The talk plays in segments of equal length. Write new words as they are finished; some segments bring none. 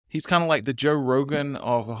He's kind of like the Joe Rogan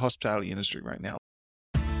of the hospitality industry right now.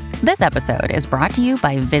 This episode is brought to you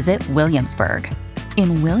by Visit Williamsburg.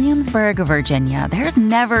 In Williamsburg, Virginia, there's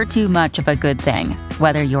never too much of a good thing.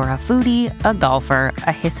 Whether you're a foodie, a golfer,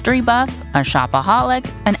 a history buff, a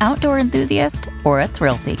shopaholic, an outdoor enthusiast, or a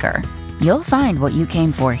thrill seeker, you'll find what you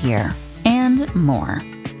came for here and more.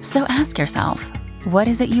 So ask yourself, what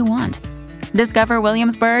is it you want? Discover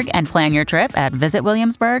Williamsburg and plan your trip at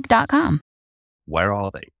visitwilliamsburg.com. Where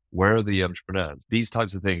are they? Where are the entrepreneurs? These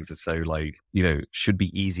types of things are so should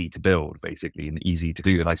be easy to build basically and easy to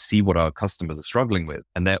do. And I see what our customers are struggling with,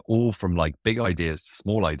 and they're all from like big ideas to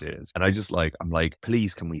small ideas. And I'm like,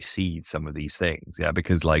 please, can we see some of these things? Yeah.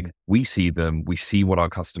 Because like we see them, we see what our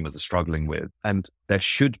customers are struggling with, and there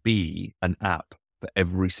should be an app for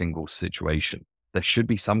every single situation. There should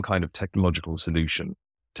be some kind of technological solution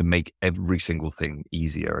to make every single thing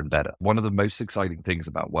easier and better. One of the most exciting things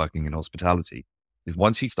about working in hospitality is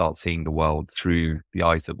once you start seeing the world through the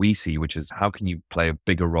eyes that we see, which is how can you play a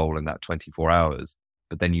bigger role in that 24 hours?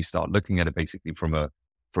 But then you start looking at it basically from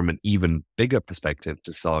an even bigger perspective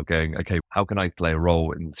to start going, okay, how can I play a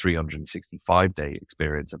role in the 365-day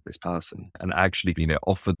experience of this person and actually,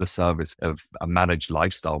 offer the service of a managed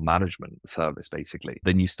lifestyle management service, basically.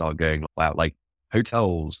 Then you start going, wow, like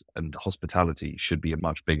hotels and hospitality should be a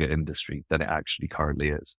much bigger industry than it actually currently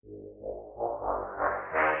is.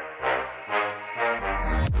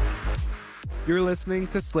 You're listening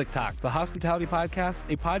to Slick Talk, the hospitality podcast,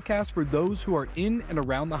 a podcast for those who are in and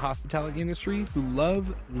around the hospitality industry who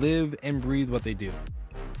love, live, and breathe what they do.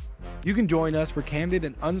 You can join us for candid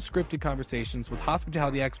and unscripted conversations with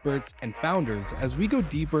hospitality experts and founders as we go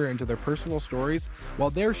deeper into their personal stories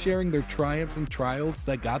while they're sharing their triumphs and trials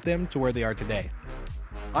that got them to where they are today.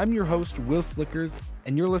 I'm your host, Will Slickers,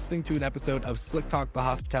 and you're listening to an episode of Slick Talk, the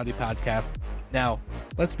hospitality podcast. Now,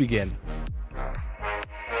 let's begin.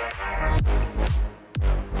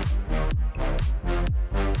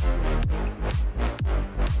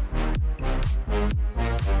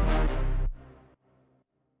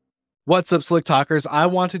 What's up, Slick Talkers? I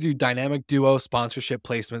want to do dynamic duo sponsorship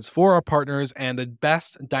placements for our partners, and the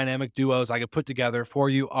best dynamic duos I could put together for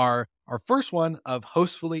you are our first one of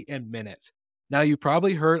Hostfully and Minute. Now, you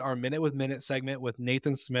probably heard our Minute with Minute segment with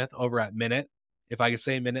Nathan Smith over at Minute. If I could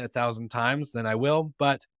say Minute 1,000 times, then I will.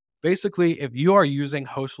 But basically, if you are using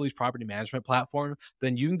Hostfully's property management platform,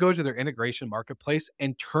 then you can go to their integration marketplace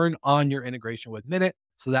and turn on your integration with Minute.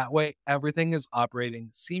 So that way, everything is operating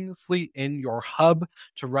seamlessly in your hub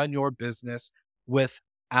to run your business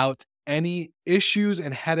without any issues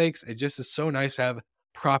and headaches. It just is so nice to have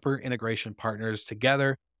proper integration partners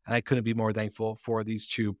together. And I couldn't be more thankful for these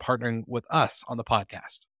two partnering with us on the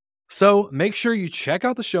podcast. So make sure you check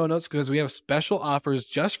out the show notes because we have special offers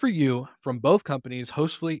just for you from both companies,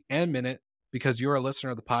 Hostfully and Minute, because you're a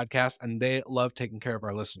listener of the podcast and they love taking care of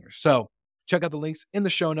our listeners. So check out the links in the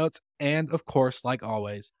show notes. And of course, like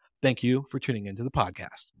always, thank you for tuning into the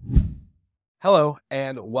podcast. Hello,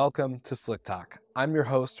 and welcome to Slick Talk. I'm your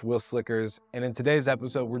host, Will Slickers. And in today's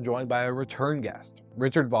episode, we're joined by a return guest,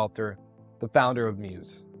 Richard Valtr, the founder of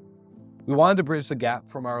Muse. We wanted to bridge the gap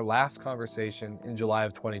from our last conversation in July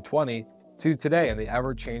of 2020 to today in the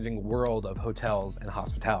ever-changing world of hotels and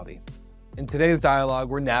hospitality. In today's dialogue,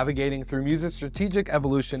 we're navigating through Muse's strategic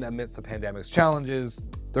evolution amidst the pandemic's challenges,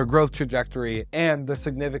 their growth trajectory, and the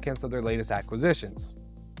significance of their latest acquisitions.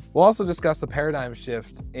 We'll also discuss the paradigm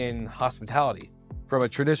shift in hospitality from a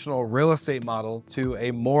traditional real estate model to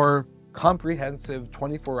a more comprehensive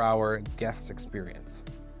 24-hour guest experience.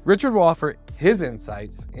 Richard will offer his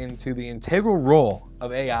insights into the integral role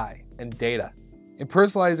of AI and data in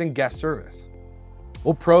personalizing guest service.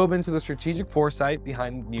 We'll probe into the strategic foresight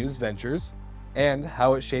behind Muse Ventures and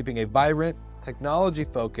how it's shaping a vibrant,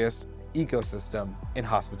 technology-focused ecosystem in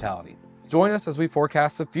hospitality. Join us as we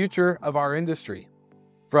forecast the future of our industry,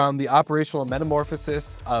 from the operational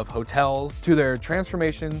metamorphosis of hotels to their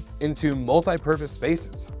transformation into multi-purpose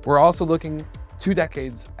spaces. We're also looking 2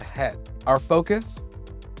 decades ahead. Our focus: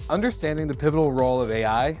 understanding the pivotal role of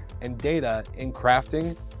AI and data in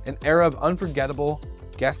crafting an era of unforgettable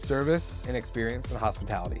guest service and experience in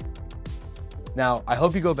hospitality. Now, I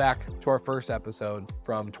hope you go back to our first episode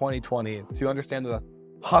from 2020 to understand the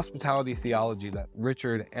hospitality theology that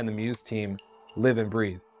Richard and the Muse team live and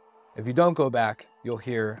breathe. If you don't go back, you'll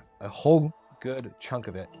hear a whole good chunk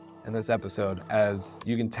of it in this episode, as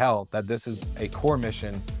you can tell that this is a core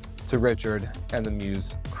mission to Richard and the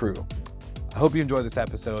Muse crew. I hope you enjoyed this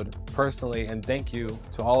episode personally, and thank you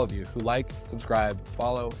to all of you who like, subscribe,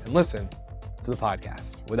 follow, and listen to the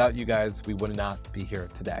podcast. Without you guys, we would not be here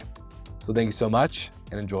today. So thank you so much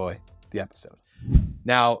and enjoy the episode.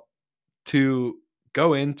 Now, to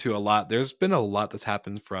go into a lot. There's been a lot that's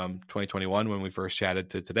happened from 2021 when we first chatted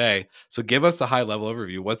to today. So give us a high level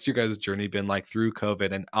overview. What's your guys' journey been like through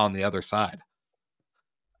COVID and on the other side?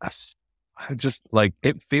 I just like,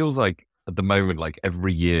 it feels like at the moment, like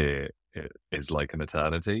every year is like an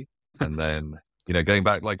eternity. And then, going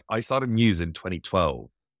back, like I started Muse in 2012,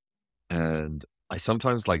 and I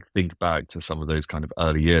sometimes like think back to some of those kind of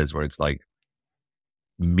early years where it's like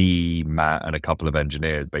me, Matt, and a couple of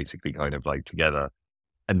engineers basically kind of like together.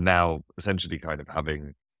 And now essentially kind of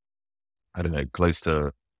having, I don't know, close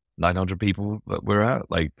to 900 people that we're at,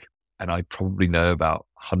 like, and I probably know about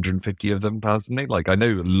 150 of them personally. Like I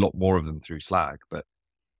know a lot more of them through Slack, but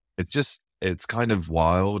it's kind of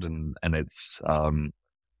wild, and it's,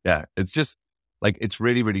 yeah, it's just like, it's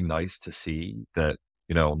really, really nice to see that,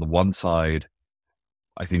 on the one side,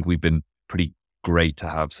 I think we've been pretty great to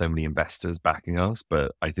have so many investors backing us.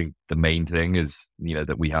 But I think the main thing is,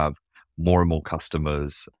 that we have more and more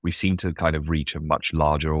customers. We seem to kind of reach a much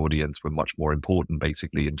larger audience. We're much more important,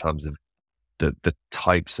 basically, in terms of the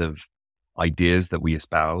types of ideas that we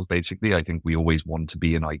espouse. Basically, I think we always want to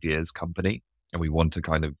be an ideas company, and we want to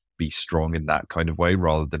kind of be strong in that kind of way,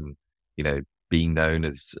 rather than, being known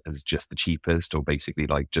as just the cheapest, or basically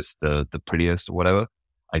like just the prettiest or whatever.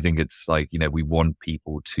 I think it's like, we want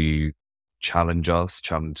people to challenge us,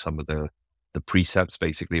 challenge some of the precepts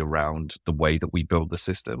basically around the way that we build the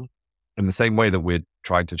system, in the same way that we're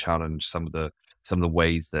trying to challenge some of the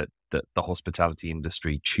ways that the hospitality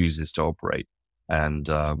industry chooses to operate, and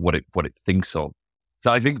what it thinks of.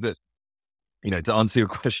 So I think that, to answer your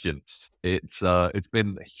question, it's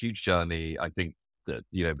been a huge journey. I think that,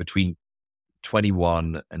 between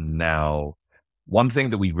 21 and now, one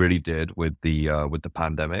thing that we really did with the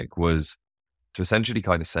pandemic was to essentially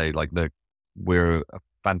kind of say, like, look, we're a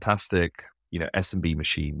fantastic, S&B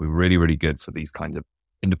machine. We're really, really good for these kinds of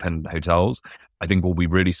independent hotels. I think what we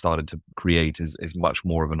really started to create is much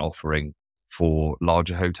more of an offering for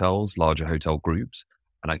larger hotels, larger hotel groups.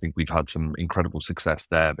 And I think we've had some incredible success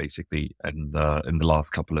there, basically, in the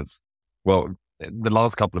last couple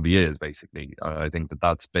of years, basically. I think that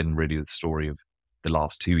that's been really the story of the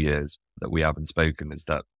last 2 years that we haven't spoken, is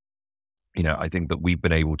that, I think that we've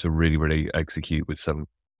been able to really, really execute with some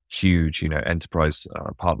huge, enterprise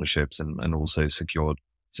partnerships, and also secured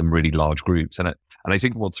some really large groups. And I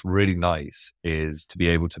think what's really nice is to be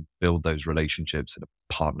able to build those relationships in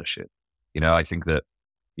a partnership. I think that,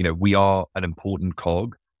 we are an important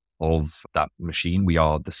cog of that machine. We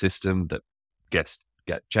are the system that guests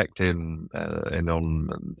get checked in and on,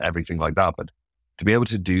 and everything like that. But to be able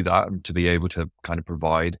to do that, and to be able to kind of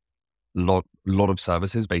provide lot of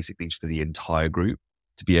services basically to the entire group,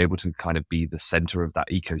 to be able to kind of be the center of that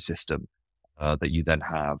ecosystem that you then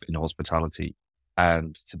have in hospitality,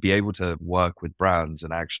 and to be able to work with brands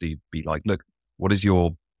and actually be like, look, what is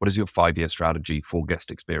your 5-year strategy for guest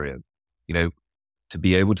experience? To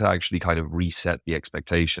be able to actually kind of reset the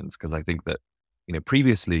expectations. Because I think that,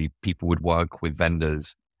 previously people would work with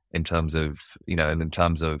vendors in terms of, and in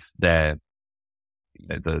terms of their,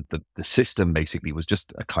 the system basically was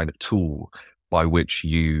just a kind of tool by which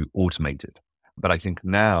you automated. But I think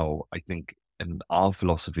now, and our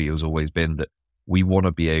philosophy has always been that we want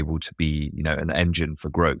to be able to be, an engine for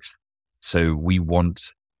growth. So we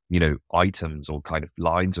want, items or kind of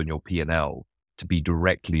lines on your P&L to be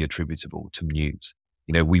directly attributable to Muse.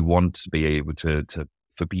 We want to be able to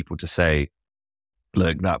for people to say,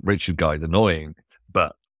 look, that Richard guy's annoying,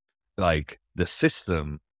 but like the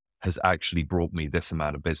system has actually brought me this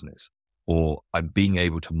amount of business, or I'm being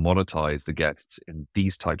able to monetize the guests in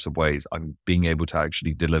these types of ways. I'm being able to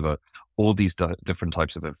actually deliver all these different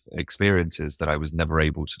types of experiences that I was never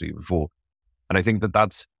able to do before. And I think that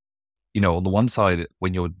that's, on the one side,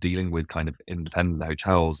 when you're dealing with kind of independent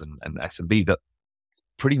hotels and S&B, that's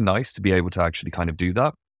pretty nice to be able to actually kind of do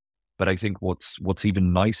that. But I think what's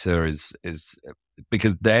even nicer is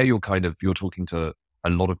because there you're talking to a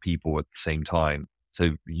lot of people at the same time.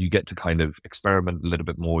 So you get to kind of experiment a little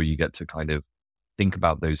bit more. You get to kind of think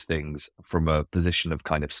about those things from a position of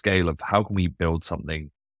kind of scale of how can we build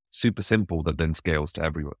something super simple that then scales to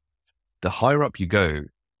everyone. The higher up you go,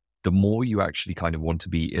 the more you actually kind of want to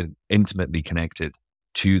be intimately connected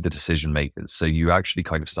to the decision makers. So you actually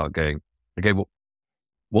kind of start going, okay, well,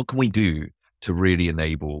 what can we do to really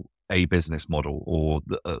enable a business model or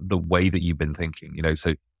the way that you've been thinking?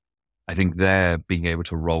 So I think they're being able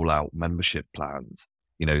to roll out membership plans,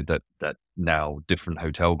 that now different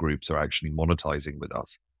hotel groups are actually monetizing with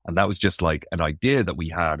us. And that was just like an idea that we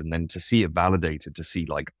had. And then to see it validated, to see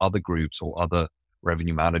like other groups or other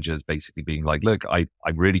revenue managers basically being like, look, I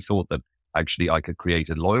really thought that actually I could create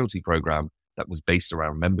a loyalty program that was based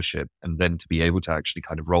around membership, and then to be able to actually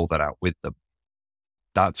kind of roll that out with them.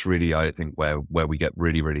 That's really, I think, where we get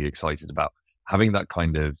really, really excited about having that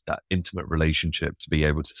kind of that intimate relationship to be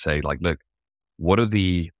able to say like, look, what are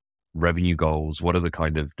the revenue goals? What are the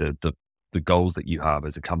kind of the goals that you have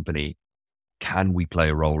as a company? Can we play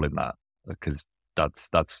a role in that? Because that's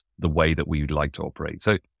the way that we would like to operate.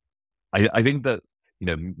 So I think that,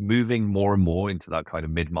 moving more and more into that kind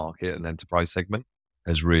of mid-market and enterprise segment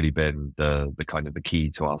has really been the kind of the key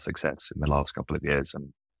to our success in the last couple of years.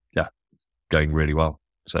 And yeah, it's going really well.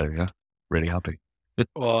 So yeah, really happy.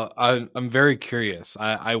 Well, I'm very curious.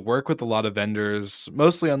 I work with a lot of vendors,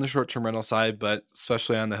 mostly on the short-term rental side, but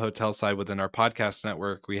especially on the hotel side within our podcast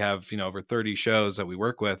network. We have, over 30 shows that we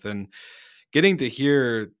work with, and getting to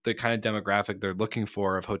hear the kind of demographic they're looking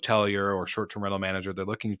for of hotelier or short-term rental manager they're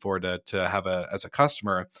looking for to have as a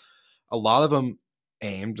customer. A lot of them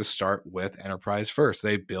aim to start with enterprise first.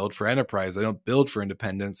 They build for enterprise. They don't build for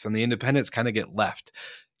independence, and the independents kind of get left.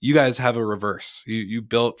 You guys have a reverse. You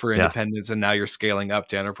built for Yeah. independence, and now you're scaling up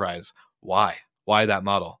to enterprise. Why? Why that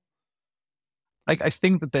model? I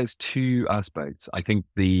think that there's two aspects. I think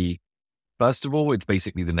first of all, it's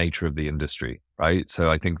basically the nature of the industry, right? So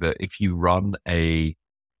I think that if you're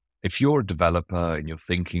a developer and you're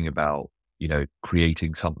thinking about,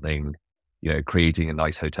 creating something, creating a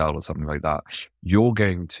nice hotel or something like that, you're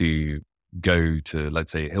going to go to,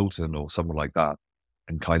 let's say, Hilton or someone like that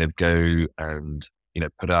and kind of go and,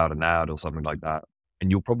 put out an ad or something like that. And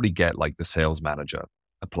you'll probably get like the sales manager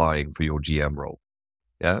applying for your GM role.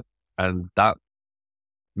 Yeah. And that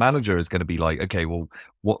manager is going to be like, okay, well,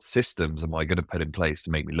 what systems am I going to put in place to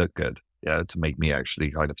make me look good? Yeah. To make me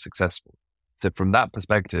actually kind of successful. So from that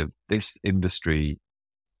perspective, this industry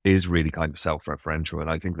is really kind of self-referential. And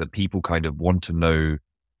I think that people kind of want to know,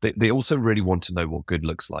 they also really want to know what good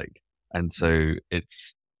looks like. And so it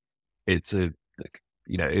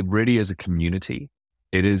really is a community.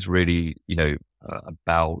 It is really,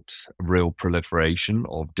 about real proliferation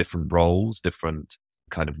of different roles, different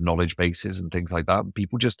kind of knowledge bases and things like that.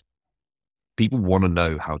 People want to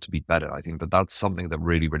know how to be better. I think that that's something that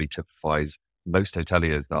really, really typifies most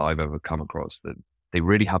hoteliers that I've ever come across, that they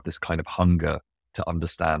really have this kind of hunger to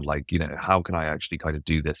understand, like, how can I actually kind of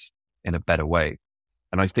do this in a better way?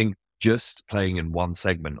 And I think just playing in one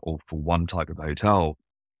segment or for one type of hotel,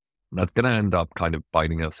 that's going to end up kind of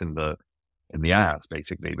biting us in the ass,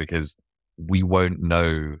 basically, because we won't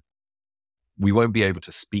be able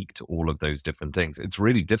to speak to all of those different things. It's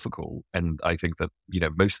really difficult. And I think that,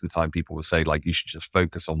 most of the time people will say like, you should just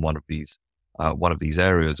focus on one of these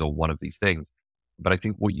areas or one of these things. But I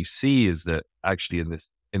think what you see is that actually in this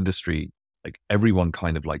industry, like everyone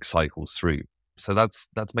kind of like cycles through. So that's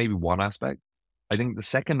maybe one aspect. I think the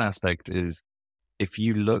second aspect is if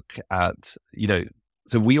you look at,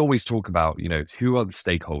 so we always talk about, who are the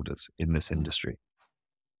stakeholders in this industry?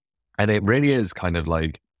 And it really is kind of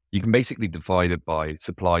like, you can basically divide it by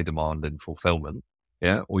supply, demand, and fulfillment.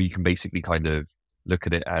 Yeah. Or you can basically kind of look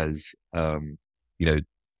at it as, the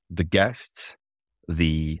guests,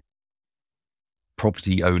 the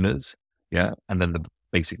property owners. Yeah. And then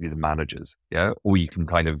basically the managers. Yeah. Or you can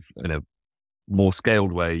kind of, in a more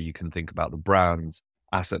scaled way, you can think about the brands,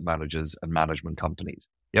 asset managers, and management companies.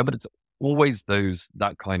 Yeah. But it's always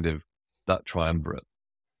that triumvirate.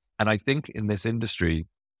 And I think in this industry,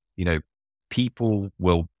 people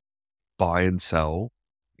will buy and sell,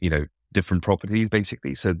 different properties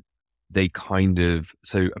basically. So a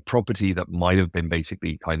property that might have been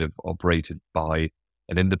basically kind of operated by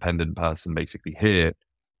an independent person basically here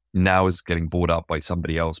now is getting bought up by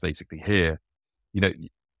somebody else basically here.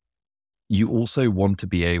 You also want to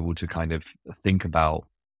be able to kind of think about,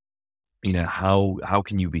 how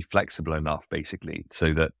can you be flexible enough basically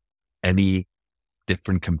so that any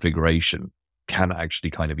different configuration can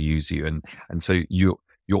actually kind of use you. And so you're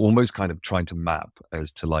almost kind of trying to map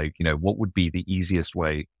as to like, what would be the easiest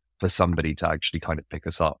way for somebody to actually kind of pick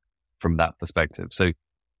us up from that perspective. So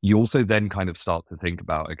you also then kind of start to think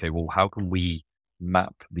about, okay, well, how can we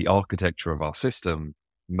map the architecture of our system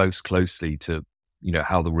most closely to,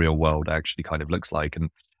 how the real world actually kind of looks like,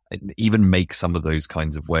 and even make some of those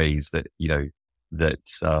kinds of ways that,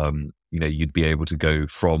 you'd be able to go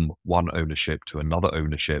from one ownership to another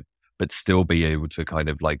ownership, but still be able to kind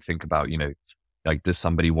of like think about, like, does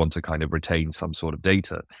somebody want to kind of retain some sort of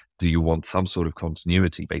data? Do you want some sort of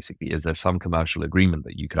continuity? Basically, is there some commercial agreement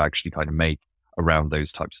that you could actually kind of make around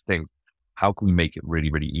those types of things? How can we make it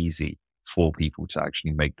really, really easy for people to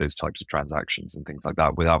actually make those types of transactions and things like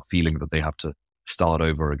that without feeling that they have to start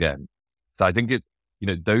over again? So I think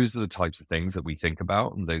those are the types of things that we think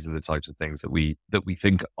about, and those are the types of things that we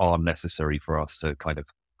think are necessary for us to kind of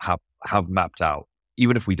have mapped out,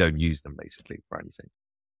 even if we don't use them basically for anything.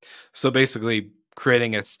 So basically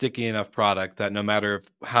creating a sticky enough product that no matter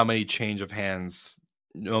how many change of hands,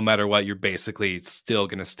 no matter what, you're basically still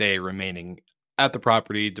going to stay remaining at the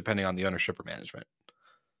property depending on the ownership or management.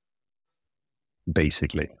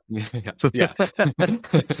 Basically. Yeah. Yeah.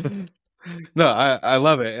 No, I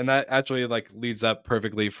love it. And that actually like leads up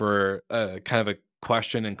perfectly for kind of a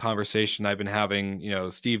question and conversation I've been having,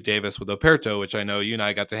 Steve Davis with Operto, which I know you and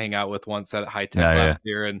I got to hang out with once at High Tech Yeah, last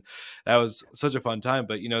year. And that was such a fun time.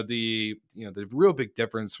 But the real big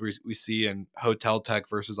difference we see in hotel tech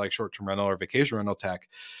versus like short-term rental or vacation rental tech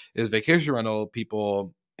is vacation rental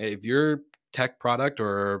people, if your tech product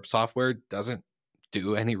or software doesn't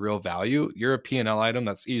do any real value, you're a P&L item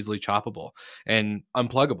that's easily choppable and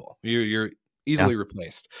unpluggable. You're yeah, easily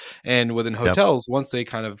replaced. And within yeah. hotels, once they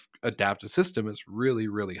kind of adapt a system, it's really,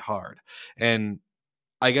 really hard. And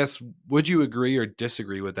I guess, would you agree or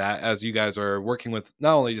disagree with that as you guys are working with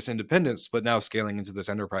not only just independents, but now scaling into this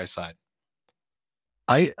enterprise side?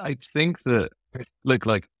 I think that, look,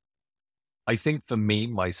 like, I think for me,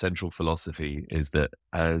 my central philosophy is that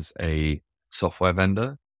as a software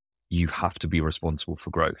vendor, you have to be responsible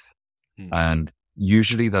for growth. Hmm. And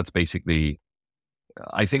usually that's basically,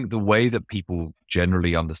 I think the way that people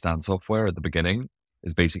generally understand software at the beginning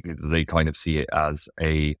is basically that they kind of see it as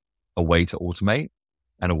a way to automate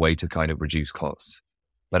and a way to kind of reduce costs.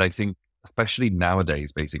 But I think, especially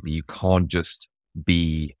nowadays, basically, you can't just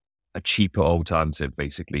be a cheaper alternative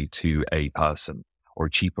basically to a person, or a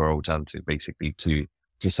cheaper alternative basically to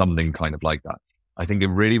something kind of like that. I think it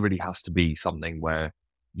really, really has to be something where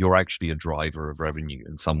you're actually a driver of revenue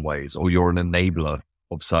in some ways, or you're an enabler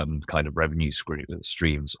of certain kind of revenue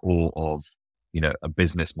streams, or of, a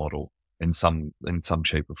business model in some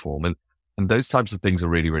shape or form. And those types of things are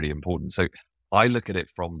really, really important. So I look at it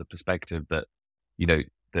from the perspective that,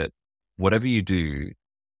 that whatever you do,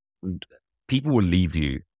 people will leave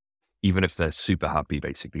you even if they're super happy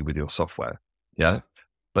basically with your software. Yeah. Yeah.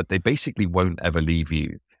 But they basically won't ever leave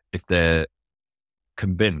you if they're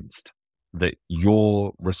convinced that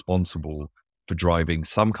you're responsible for driving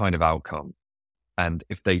some kind of outcome. And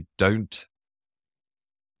if they don't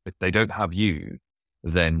have you,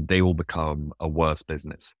 then they will become a worse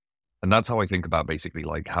business. And that's how I think about basically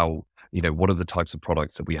like how, what are the types of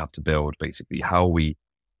products that we have to build, basically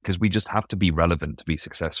because we just have to be relevant to be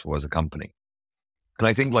successful as a company. And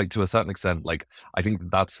I think like to a certain extent, like I think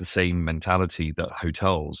that's the same mentality that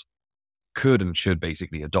hotels could and should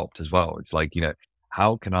basically adopt as well. It's like,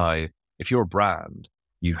 how can if you're a brand,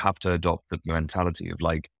 you have to adopt the mentality of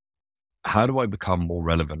like, how do I become more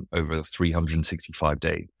relevant over a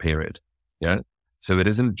 365-day period? Yeah. So it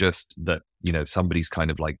isn't just that, somebody's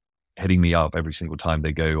kind of like hitting me up every single time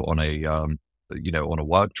they go on on a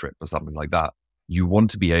work trip or something like that. You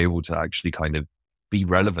want to be able to actually kind of be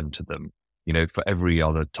relevant to them, for every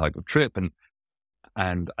other type of trip.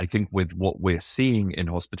 And I think with what we're seeing in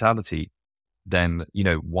hospitality, then,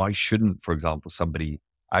 why shouldn't, for example, somebody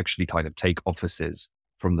actually kind of take offices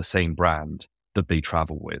from the same brand that they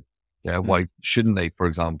travel with? Yeah. Why shouldn't they, for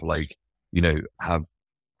example, like, have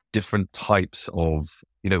different types of,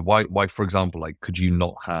 why, for example, like, could you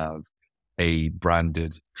not have a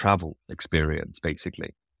branded travel experience,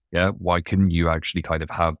 basically? Yeah. Why couldn't you actually kind of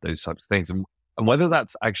have those types of things? And whether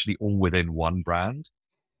that's actually all within one brand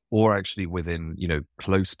or actually within,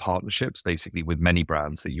 close partnerships, basically with many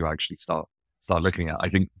brands that you actually start looking at, I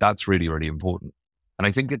think that's really, really important. And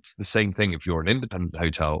I think it's the same thing if you're an independent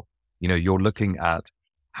hotel, you're looking at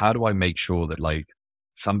how do I make sure that like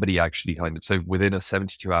somebody actually so within a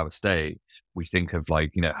 72-hour stay, we think of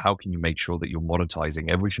like, how can you make sure that you're monetizing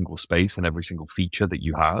every single space and every single feature that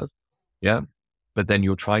you have? Yeah. But then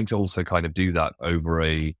you're trying to also kind of do that over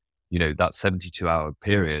that 72-hour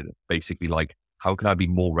period, basically like, how can I be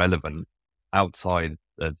more relevant outside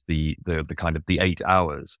of the kind of the 8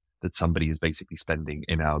 hours that somebody is basically spending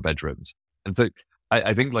in our bedrooms? And so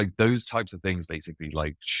I think like those types of things basically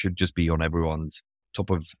like should just be on top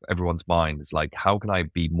of everyone's mind. Is like, how can I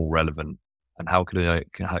be more relevant, and how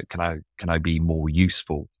can I be more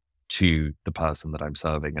useful to the person that I'm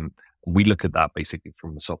serving? And we look at that basically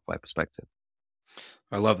from a software perspective.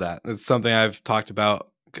 I love that. It's something I've talked about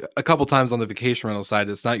a couple times on the vacation rental side.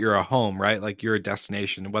 It's not you're a home, right? Like you're a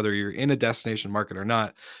destination. Whether you're in a destination market or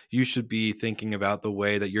not, you should be thinking about the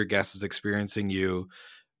way that your guest is experiencing you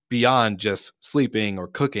beyond just sleeping or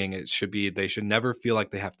cooking. It should be they should never feel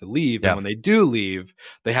like they have to leave. And Yeah. when they do leave,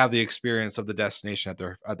 they have the experience of the destination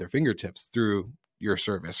at their fingertips through your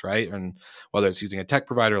service, right? And whether it's using a tech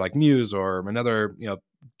provider like Muse or another,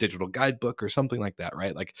 digital guidebook or something like that,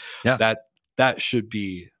 right? Like Yeah. that should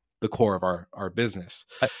be the core of our business.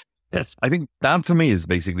 Yes, I think that for me is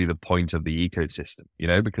basically the point of the ecosystem,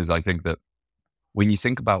 because I think that when you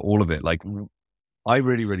think about all of it, like I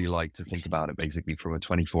really, really like to think about it basically from a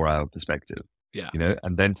 24-hour perspective, Yeah.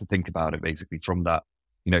 and then to think about it basically from that,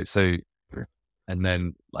 so, and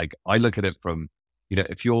then like I look at it from,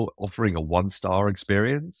 if you're offering a 1-star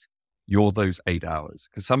experience, you're those 8 hours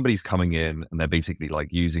because somebody's coming in and they're basically like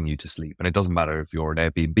using you to sleep. And it doesn't matter if you're an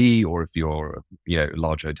Airbnb or if you're, a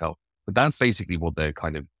large hotel, but that's basically what they're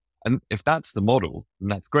kind of, and if that's the model, then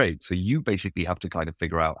that's great. So you basically have to kind of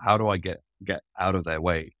figure out, how do I get out of their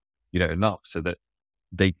way, enough so that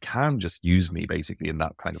they can just use me basically in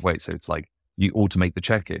that kind of way. So it's like you automate the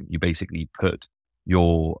check-in. You basically put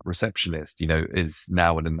your receptionist, is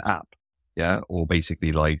now in an app. Yeah. Or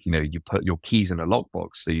basically like, you put your keys in a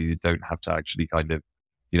lockbox so you don't have to actually kind of,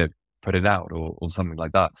 put it out or something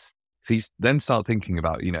like that. So you then start thinking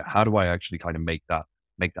about, how do I actually kind of make that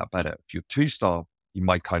better? If you're 2-star, you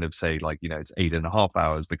might kind of say like, it's 8.5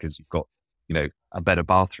 hours because you've got, a better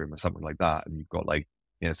bathroom or something like that. And you've got like,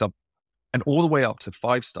 some, and all the way up to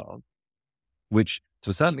 5-star, which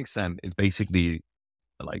to a certain extent is basically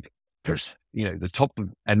like, the top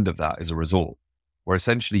end of that is a resort where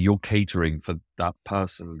essentially you're catering for that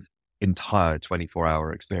person's entire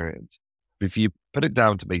 24-hour experience. But if you put it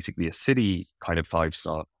down to basically a city kind of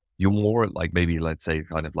 5-star, you're more at like maybe, let's say,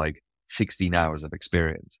 kind of like 16 hours of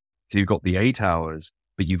experience. So you've got the 8 hours,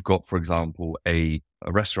 but you've got, for example, a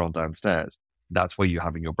restaurant downstairs. That's where you're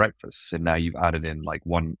having your breakfast. So now you've added in like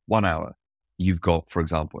one hour. You've got, for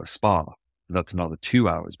example, a spa. That's another 2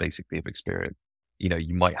 hours basically of experience.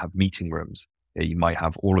 You might have meeting rooms. You might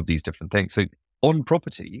have all of these different things. So on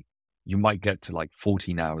property, you might get to like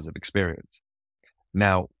 14 hours of experience.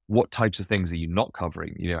 Now, what types of things are you not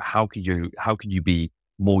covering? How could you be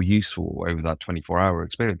more useful over that 24-hour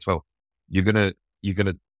experience? Well, you're going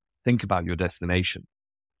to think about your destination.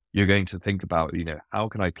 You're going to think about, how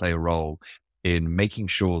can I play a role in making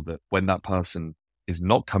sure that when that person is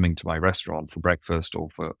not coming to my restaurant for breakfast or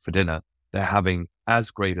for dinner, they're having as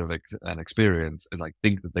great of an experience and like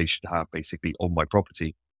think that they should have basically on my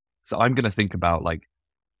property. So I'm going to think about like,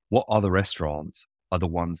 what other restaurants are the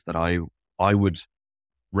ones that I would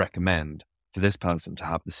recommend for this person to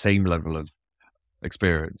have the same level of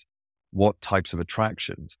experience? What types of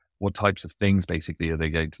attractions, what types of things basically are they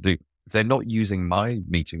going to do? If they're not using my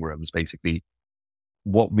meeting rooms, basically,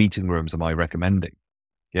 what meeting rooms am I recommending?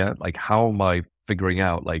 Yeah. Like, how am I figuring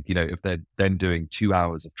out, like, if they're then doing 2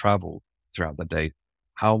 hours of travel throughout the day,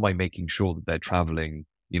 how am I making sure that they're traveling,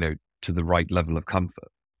 to the right level of comfort?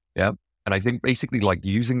 Yeah. And I think basically like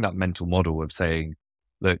using that mental model of saying,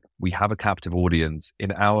 look, we have a captive audience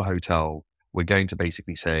in our hotel. We're going to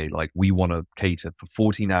basically say like, we want to cater for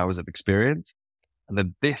 14 hours of experience. And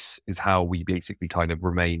then this is how we basically kind of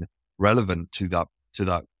remain relevant to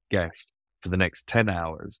that guest for the next 10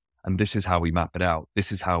 hours. And this is how we map it out.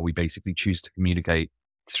 This is how we basically choose to communicate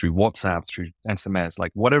through WhatsApp, through SMS,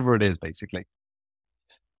 like whatever it is, basically.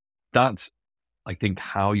 That's, I think,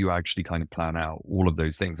 how you actually kind of plan out all of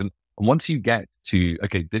those things. And once you get to,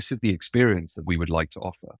 okay, this is the experience that we would like to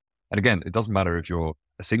offer. And again, it doesn't matter if you're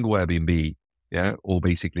a single Airbnb, yeah, or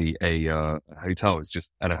basically a hotel. It's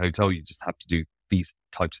just at a hotel, you just have to do these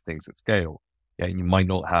types of things at scale. Yeah, and you might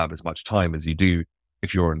not have as much time as you do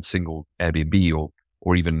if you're in a single Airbnb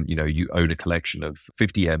or even, you own a collection of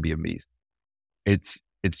 50 Airbnbs. It's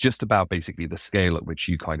just about basically the scale at which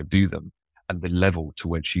you kind of do them and the level to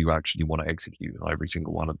which you actually want to execute on every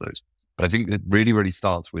single one of those. But I think it really, really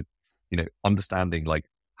starts with, understanding like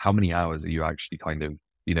how many hours are you actually kind of,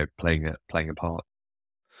 playing a part.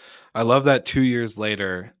 I love that 2 years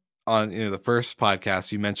later on the first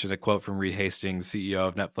podcast, you mentioned a quote from Reed Hastings, CEO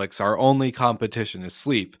of Netflix. Our only competition is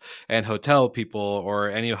sleep, and hotel people or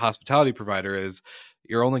any hospitality provider is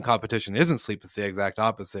your only competition isn't sleep. It's the exact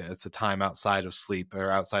opposite. It's the time outside of sleep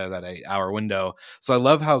or outside of that 8-hour window. So I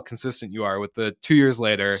love how consistent you are with the 2 years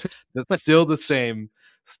later. That's still the same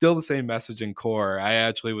message and core. I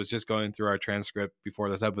actually was just going through our transcript before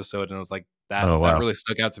this episode and I was like, that Oh, wow. really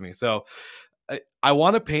stuck out to me. So I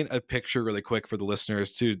want to paint a picture really quick for the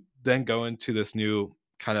listeners to then go into this new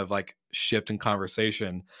kind of like shift in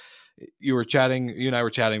conversation. You and I were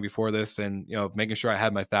chatting before this and, making sure I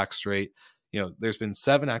had my facts straight. There's been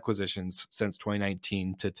 7 acquisitions since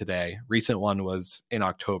 2019 to today. Recent one was in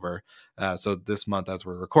October. So this month, as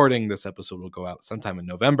we're recording, this episode will go out sometime in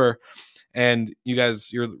November. And you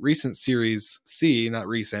guys, your recent Series C, not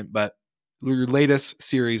recent, but your latest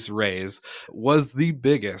series raise was the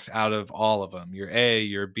biggest out of all of them. Your A,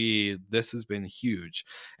 your B, this has been huge.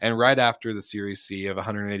 And right after the Series C of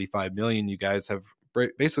 185 million, you guys have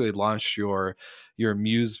basically launched your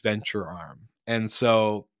Muse venture arm. And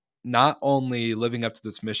so not only living up to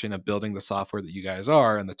this mission of building the software that you guys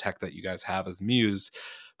are and the tech that you guys have as Muse,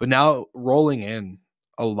 but now rolling in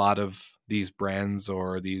a lot of these brands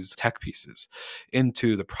or these tech pieces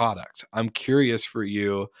into the product. I'm curious for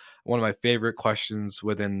you, one of my favorite questions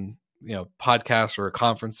within podcasts or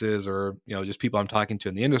conferences or just people I'm talking to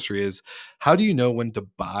in the industry is, how do you know when to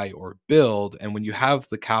buy or build? And when you have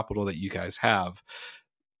the capital that you guys have,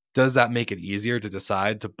 does that make it easier to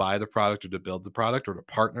decide to buy the product or to build the product or to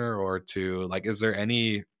partner or to is there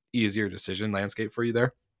any easier decision landscape for you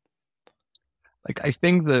there? Like, I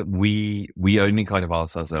think that we only kind of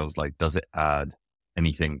ask ourselves, like, does it add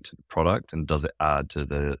anything to the product, and does it add to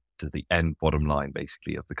the end bottom line,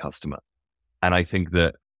 basically, of the customer? And I think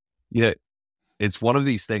that, it's one of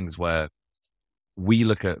these things where we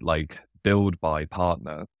look at like build, buy,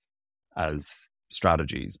 partner as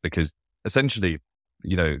strategies, because essentially,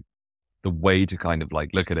 the way to kind of like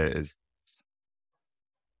look at it is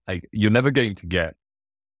like, you're never going to get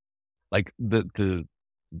like the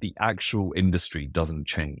actual industry doesn't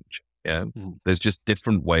change. Yeah. Mm-hmm. There's just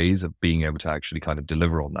different ways of being able to actually kind of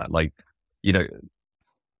deliver on that. Like,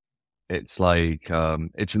 it's like,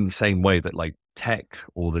 it's in the same way that like tech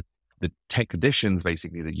or the tech conditions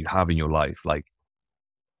basically that you have in your life. Like,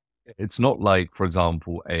 it's not like, for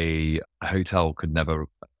example, a hotel could never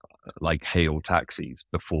like hail taxis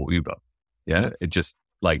before Uber. Yeah. Mm-hmm. It just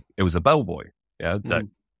like, it was a bellboy. Yeah. That,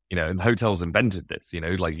 and hotels invented this,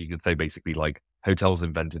 like you could say basically like hotels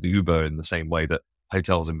invented Uber in the same way that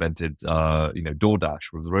hotels invented,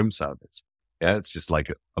 DoorDash with room service. Yeah. It's just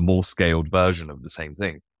like a more scaled version of the same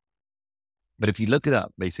thing. But if you look at that,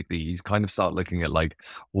 basically, you kind of start looking at like,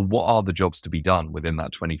 well, what are the jobs to be done within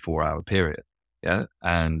that 24-hour period? Yeah.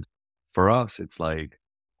 And for us, it's like,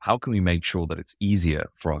 how can we make sure that it's easier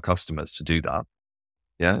for our customers to do that?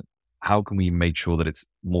 Yeah. How can we make sure that it's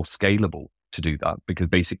more scalable to do that? Because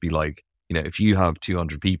basically, like, if you have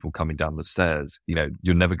 200 people coming down the stairs,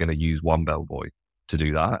 you're never going to use one bellboy to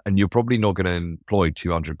do that. And you're probably not going to employ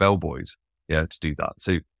 200 bellboys, to do that.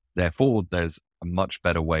 So therefore, there's a much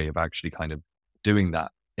better way of actually kind of doing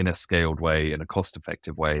that in a scaled way, in a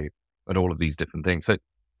cost-effective way, and all of these different things. So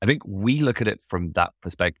I think we look at it from that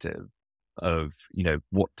perspective of,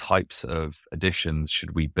 what types of additions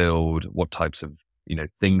should we build? What types of,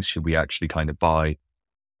 things should we actually kind of buy?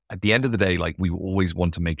 At the end of the day, like, we always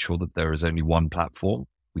want to make sure that there is only one platform.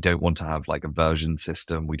 We don't want to have like a version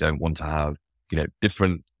system. We don't want to have,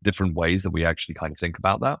 different ways that we actually kind of think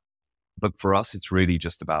about that. But for us, it's really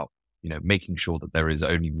just about, making sure that there is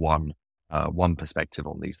only one perspective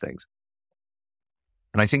on these things.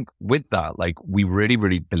 And I think with that, like, we really,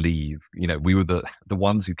 really believe, we were the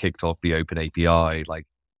ones who kicked off the open API, like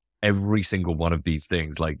every single one of these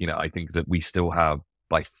things. Like, I think that we still have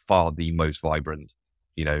by far the most vibrant,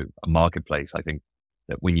 marketplace. I think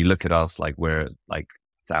that when you look at us, like, we're like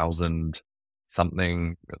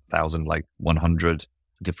 1,100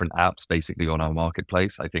 different apps basically on our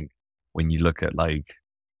marketplace. I think when you look at like,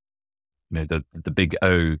 the big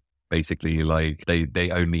O, basically, like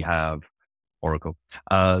they only have Oracle.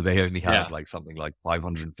 They only have like something like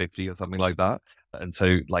 550 or something like that. And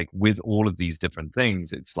so like with all of these different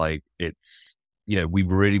things, it's like, we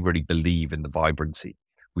really, really believe in the vibrancy.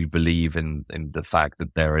 We believe in the fact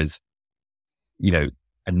that there is,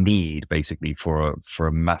 a need basically for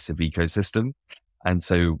a massive ecosystem. And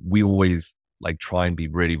so we always like try and be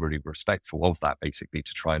really, really respectful of that, basically,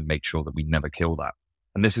 to try and make sure that we never kill that.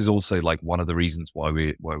 And this is also like one of the reasons why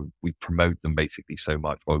we promote them basically so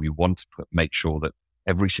much, why we want to make sure that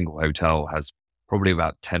every single hotel has probably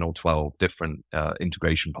about 10 or 12 different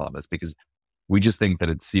integration partners, because we just think that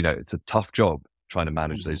it's, it's a tough job trying to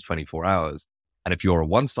manage those 24 hours. And if you're a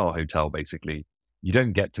 1-star hotel, basically, you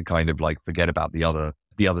don't get to kind of like forget about the other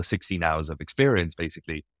 16 hours of experience,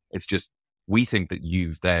 basically. It's just, we think that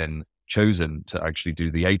you've then chosen to actually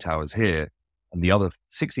do the 8 hours here, and the other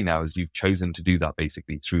 16 hours, you've chosen to do that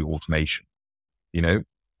basically through automation. In a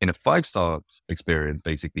 5-star experience,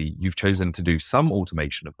 basically, you've chosen to do some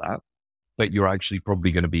automation of that, but you're actually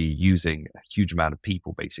probably going to be using a huge amount of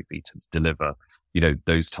people basically to deliver,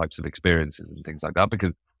 those types of experiences and things like that,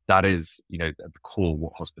 because that is, at the core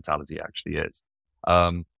what hospitality actually is.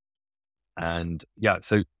 And yeah,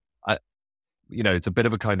 so it's a bit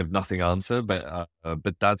of a kind of nothing answer, but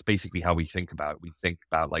that's basically how we think about it. We think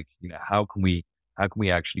about like, how can we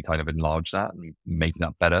actually kind of enlarge that and make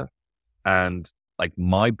that better? And like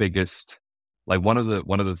my biggest, like one of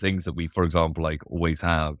the things that we, for example, like always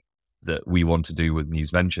have that we want to do with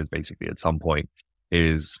Muse Ventures basically at some point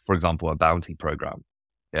is, for example, a bounty program.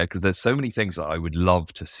 Yeah. Cause there's so many things that I would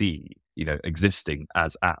love to see existing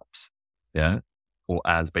as apps, yeah, or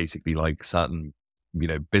as basically like certain,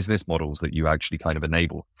 business models that you actually kind of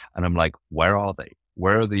enable. And I'm like, where are they?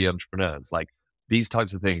 Where are the entrepreneurs? Like these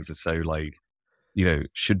types of things are so like,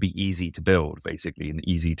 should be easy to build basically and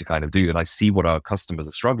easy to kind of do. And I see what our customers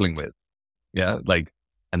are struggling with. Yeah. Like,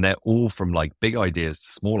 and they're all from like big ideas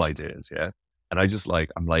to small ideas. Yeah. And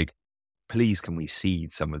I'm like, please, can we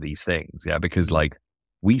seed some of these things? Yeah. Because like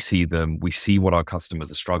we see them, we see what our customers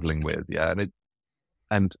are struggling with. Yeah.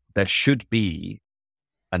 And there should be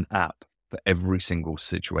an app for every single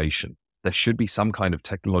situation. There should be some kind of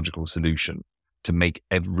technological solution to make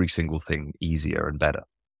every single thing easier and better.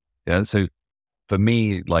 Yeah. So for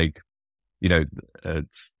me, like,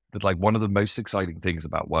 it's like one of the most exciting things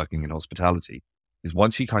about working in hospitality is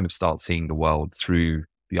once you kind of start seeing the world through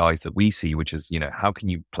the eyes that we see, which is, how can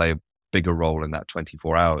you play a bigger role in that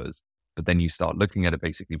 24 hours? But then you start looking at it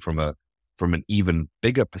basically from an even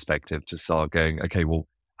bigger perspective to start going, okay, well,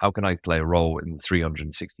 how can I play a role in the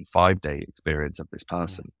 365-day experience of this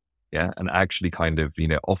person? Yeah. And actually kind of,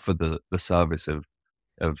 offer the service of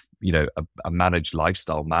a managed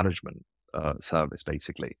lifestyle management service,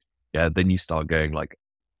 basically. Yeah. Then you start going like,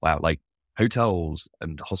 wow, like hotels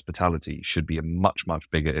and hospitality should be a much, much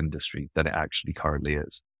bigger industry than it actually currently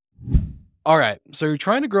is. All right. So you're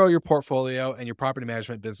trying to grow your portfolio and your property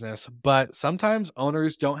management business, but sometimes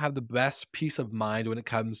owners don't have the best peace of mind when it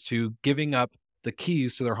comes to giving up the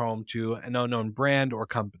keys to their home to an unknown brand or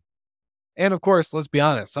company. And of course, let's be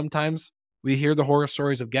honest, sometimes we hear the horror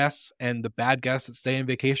stories of guests and the bad guests that stay in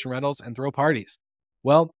vacation rentals and throw parties.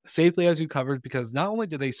 Well, Safely has you covered because not only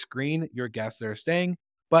do they screen your guests that are staying,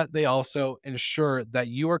 but they also ensure that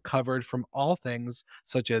you are covered from all things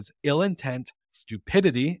such as ill intent,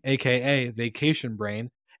 stupidity, aka vacation brain,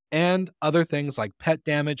 and other things like pet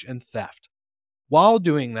damage and theft. While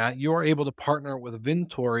doing that, you are able to partner with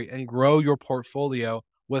Vintori and grow your portfolio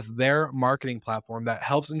with their marketing platform that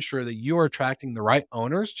helps ensure that you are attracting the right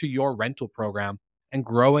owners to your rental program and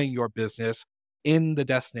growing your business in the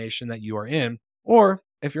destination that you are in. Or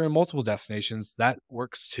if you're in multiple destinations, that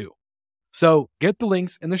works too. So get the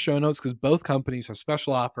links in the show notes because both companies have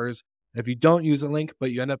special offers. If you don't use a link,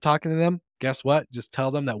 but you end up talking to them, guess what? Just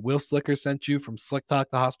tell them that Will Slicker sent you from Slick Talk,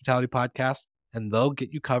 the hospitality podcast, and they'll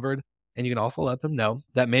get you covered. And you can also let them know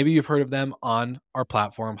that maybe you've heard of them on our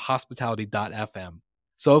platform, hospitality.fm.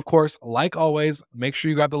 So, of course, like always, make sure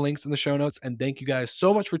you grab the links in the show notes. And thank you guys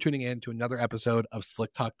so much for tuning in to another episode of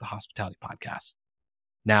Slick Talk, the hospitality podcast.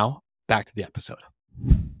 Now, back to the episode.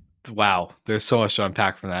 Wow, there's so much to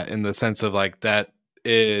unpack from that in the sense of like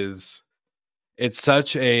it's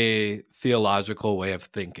such a theological way of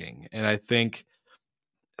thinking. And I think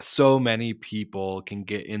so many people can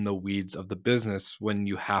get in the weeds of the business when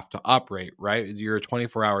you have to operate, right? You're a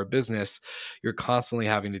 24-hour business, you're constantly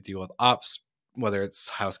having to deal with ops, whether it's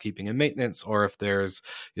housekeeping and maintenance, or if there's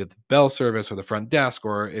the bell service or the front desk,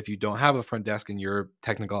 or if you don't have a front desk and you're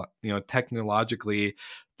technologically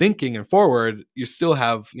thinking and forward, you still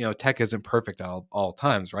have, tech isn't perfect at all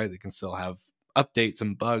times, right? They can still have updates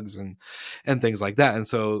and bugs and things like that. And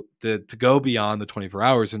so to go beyond the 24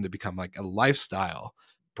 hours and to become like a lifestyle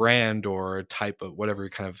brand or type of whatever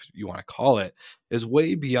kind of you want to call it is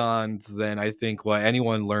way beyond than I think what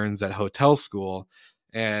anyone learns at hotel school.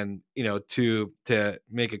 And to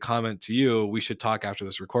make a comment to you, we should talk after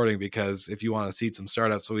this recording, because if you want to see some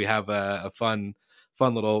startups, so we have a fun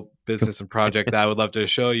little business and project that I would love to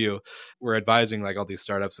show you. We're advising like all these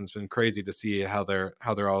startups, and it's been crazy to see how they're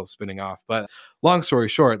all spinning off. But long story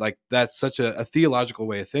short, like that's such a theological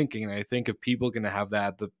way of thinking. And I think if people are going to have that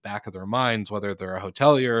at the back of their minds, whether they're a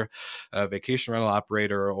hotelier, a vacation rental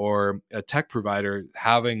operator, or a tech provider,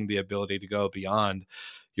 having the ability to go beyond,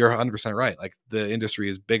 you're 100% right. Like the industry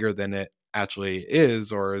is bigger than it actually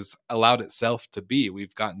is or has allowed itself to be.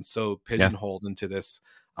 We've gotten so pigeonholed into this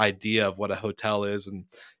idea of what a hotel is. And,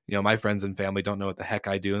 my friends and family don't know what the heck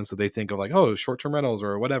I do. And so they think of like, oh, short-term rentals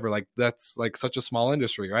or whatever. Like that's like such a small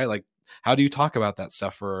industry, right? Like how do you talk about that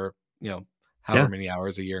stuff for, however many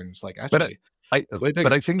hours a year? And it's like, actually, it's way bigger.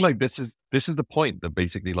 But I think like this is the point that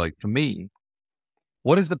basically like for me,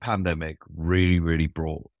 what has the pandemic really, really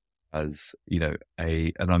brought as,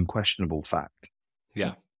 an unquestionable fact?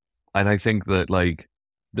 Yeah. And I think that like,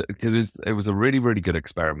 because it was a really, really good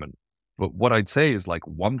experiment. But what I'd say is like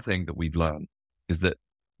one thing that we've learned is that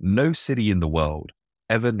no city in the world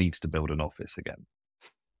ever needs to build an office again.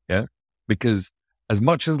 Yeah. Because as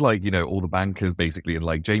much as like, all the bankers basically, and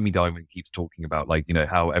like Jamie Dimon keeps talking about like,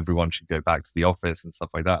 how everyone should go back to the office and stuff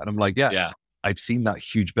like that. And I'm like, yeah. I've seen that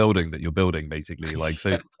huge building that you're building basically. Like,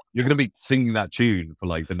 so you're going to be singing that tune for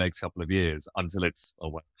like the next couple of years until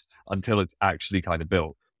it's actually kind of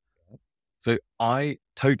built. So I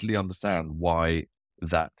totally understand why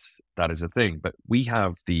that is a thing, but we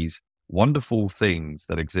have these wonderful things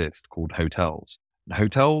that exist called hotels. And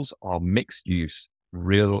hotels are mixed use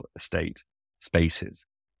real estate spaces.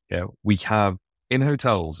 Yeah, we have in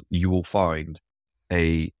hotels, you will find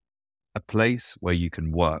a place where you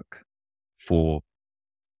can work for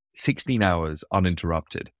 16 hours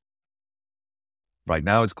uninterrupted. Right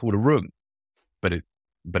now it's called a room, but it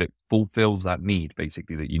fulfills that need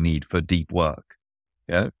basically that you need for deep work.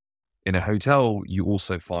 Yeah. In a hotel, you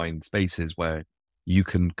also find spaces where you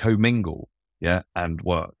can commingle, yeah, and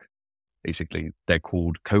work. Basically, they're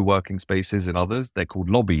called co-working spaces in others. They're called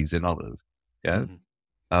lobbies in others. Yeah.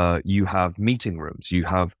 You have meeting rooms. You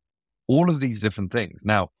have all of these different things.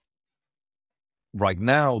 Now, right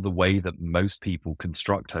now, the way that most people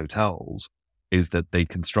construct hotels is that they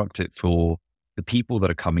construct it for the people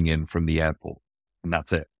that are coming in from the airport, and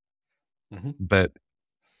that's it. But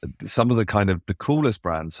some of the kind of the coolest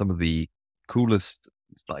brands, some of the coolest,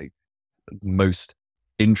 like most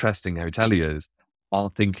interesting hoteliers are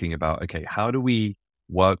thinking about, okay, how do we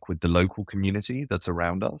work with the local community that's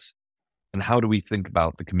around us? And how do we think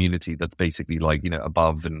about the community that's basically like,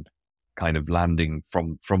 above and kind of landing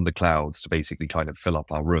from the clouds to basically kind of fill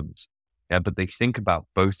up our rooms? Yeah. But they think about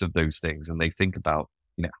both of those things, and they think about,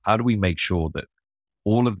 how do we make sure that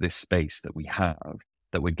all of this space that we have,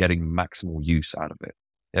 that we're getting maximal use out of it?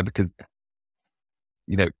 Yeah. Because,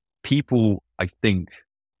 people, I think,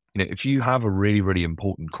 if you have a really, really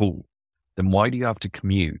important call, then why do you have to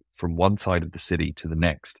commute from one side of the city to the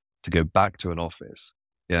next to go back to an office?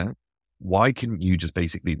 Yeah. Why couldn't you just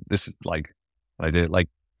basically, this is like, it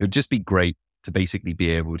would just be great to basically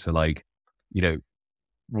be able to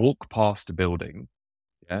walk past a building.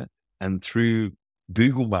 Yeah. And through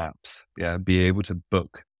Google Maps, yeah, be able to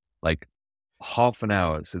book like half an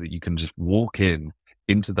hour so that you can just walk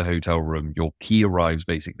into the hotel room. Your key arrives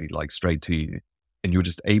basically like straight to you, and you're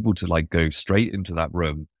just able to like go straight into that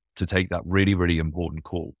room to take that really, really important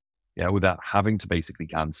call. Yeah. Without having to basically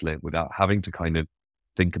cancel it, without having to kind of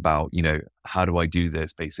think about, how do I do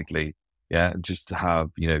this basically? Yeah. Just to have,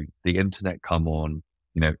 the internet come on,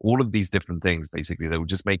 all of these different things basically that will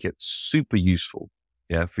just make it super useful.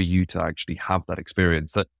 Yeah. For you to actually have that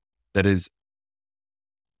experience that is,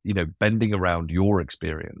 bending around your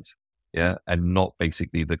experience. Yeah. And not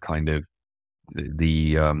basically the kind of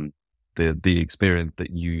the experience that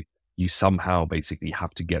you somehow basically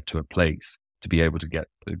have to get to a place to be able to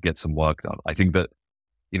get some work done. I think that,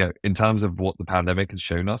 in terms of what the pandemic has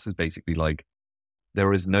shown us is basically like,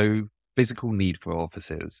 there is no physical need for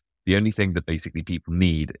offices. The only thing that basically people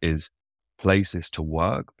need is places to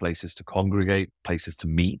work, places to congregate, places to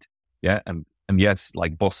meet. Yeah. And yes,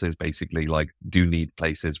 like bosses basically like do need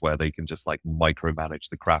places where they can just like micromanage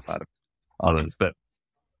the crap out of others. But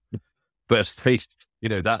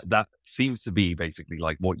that seems to be basically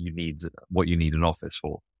like what you need an office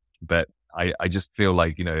for. But I just feel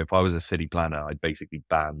like, if I was a city planner, I'd basically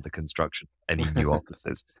ban the construction of any new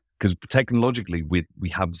offices, because technologically we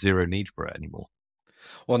have zero need for it anymore.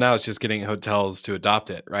 Well, now it's just getting hotels to adopt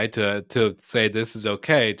it, right? To say this is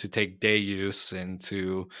okay to take day use, and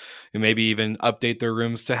to maybe even update their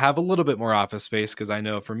rooms to have a little bit more office space. Because I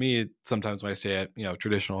know for me, sometimes when I stay at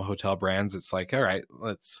traditional hotel brands, it's like, all right,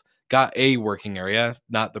 let's got a working area,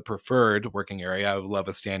 not the preferred working area. I would love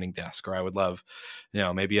a standing desk, or I would love,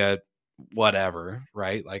 maybe a whatever,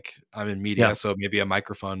 right? Like I'm in media, so maybe a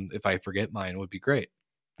microphone if I forget mine would be great.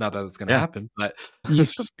 Not that it's going to happen, but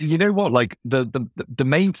you know what? Like the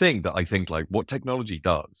main thing that I think like what technology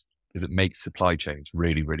does is it makes supply chains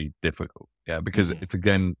really, really difficult. Yeah. Because it's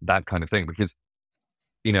again, that kind of thing, because,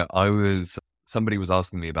 somebody was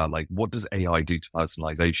asking me about like, what does AI do to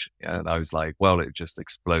personalization? Yeah. And I was like, well, it just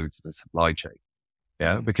explodes the supply chain.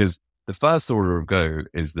 Yeah. Because the first order of go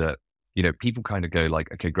is that, people kind of go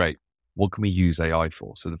like, okay, great. What can we use AI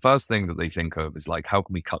for? So the first thing that they think of is like, how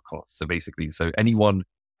can we cut costs? So basically, anyone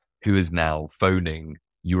who is now phoning,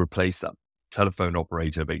 you replace that telephone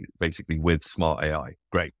operator basically with smart AI.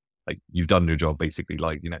 Great. Like you've done your job basically,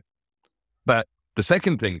 like, but the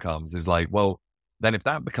second thing comes is like, well, then if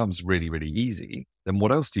that becomes really, really easy, then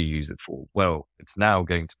what else do you use it for? Well, it's now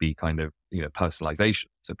going to be kind of, personalization.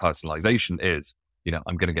 So personalization is,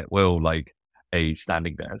 I'm going to get Will like a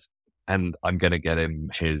standing desk, and I'm going to get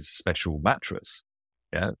him his special mattress.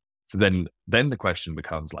 Yeah. So then the question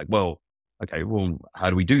becomes like, well, okay, well, how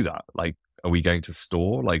do we do that? Like, are we going to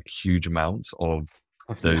store like huge amounts of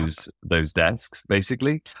those desks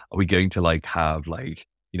basically? Are we going to like have like,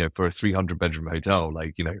 for a 300 bedroom hotel,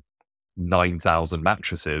 like, 9,000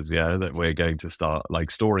 mattresses, yeah, that we're going to start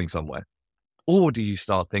like storing somewhere? Or do you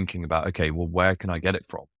start thinking about, okay, well, where can I get it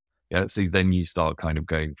from? Yeah. So then you start kind of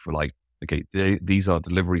going for like, okay, these are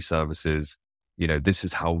delivery services. This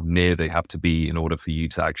is how near they have to be in order for you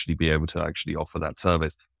to actually be able to actually offer that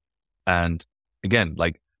service. And again,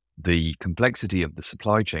 like the complexity of the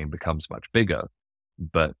supply chain becomes much bigger,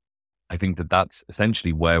 but I think that that's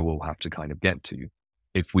essentially where we'll have to kind of get to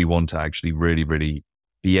if we want to actually really, really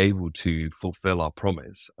be able to fulfill our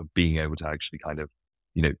promise of being able to actually kind of,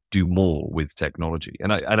 do more with technology.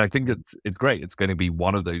 And I think it's great. It's going to be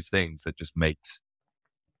one of those things that just makes,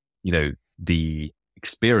 the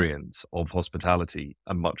experience of hospitality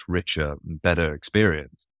a much richer and better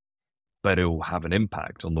experience, but it will have an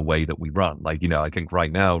impact on the way that we run. Like, I think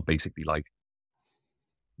right now, basically, like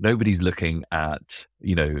nobody's looking at,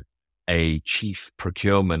 a chief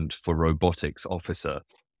procurement for robotics officer.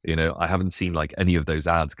 I haven't seen like any of those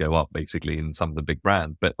ads go up basically in some of the big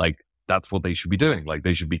brands, but like that's what they should be doing. Like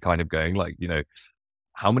they should be kind of going like,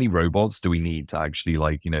 how many robots do we need to actually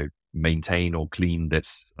like, maintain or clean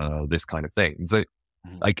this kind of thing? So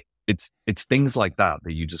like it's things like that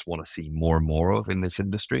you just want to see more and more of in this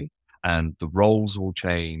industry, and the roles will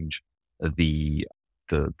change. The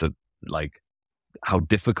like how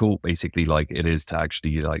difficult basically like it is to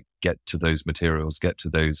actually like get to those materials, get to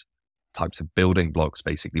those types of building blocks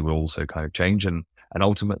basically will also kind of change, and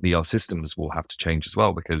ultimately our systems will have to change as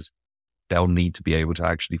well, because they'll need to be able to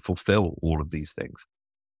actually fulfill all of these things.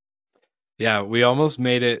 Yeah, we almost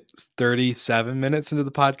made it 37 minutes into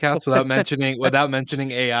the podcast without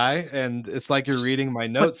mentioning AI, and it's like you're reading my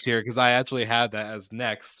notes here because I actually had that as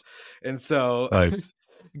next. And so Nice.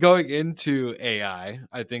 going into AI,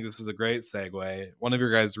 I think this is a great segue. One of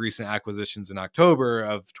your guys' recent acquisitions in October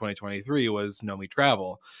of 2023 was Nomi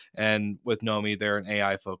Travel. And with Nomi, they're an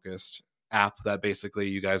AI focused app that basically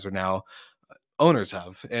you guys are now owners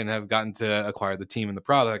of and have gotten to acquire the team and the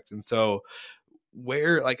product. And so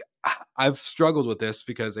where like I've struggled with this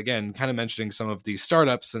because again, kind of mentioning some of these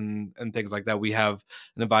startups and things like that, we have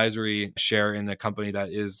an advisory share in a company that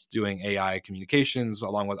is doing AI communications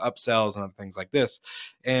along with upsells and other things like this.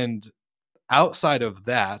 And outside of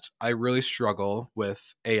that, I really struggle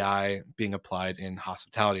with AI being applied in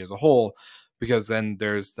hospitality as a whole, because then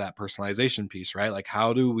there's that personalization piece, right? Like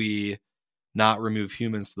how do we not remove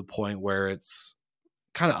humans to the point where it's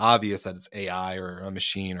kind of obvious that it's AI or a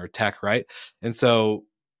machine or tech, right? And so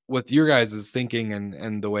with your guys' thinking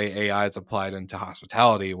and the way AI is applied into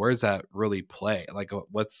hospitality, where does that really play? Like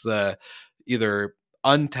what's the either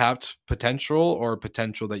untapped potential or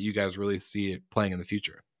potential that you guys really see it playing in the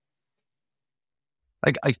future?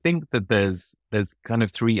 Like I think that there's kind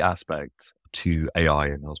of three aspects to AI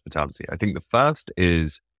in hospitality. I think the first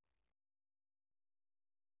is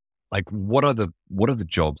like what are the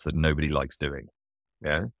jobs that nobody likes doing?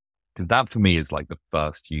 Yeah. Because that for me is like the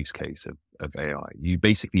first use case of AI. You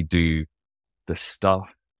basically do the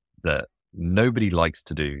stuff that nobody likes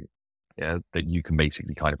to do, yeah, that you can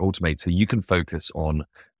basically kind of automate. So you can focus on,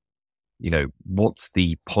 what's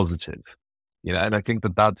the positive, and I think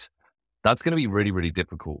that that's going to be really, really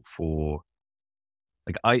difficult for,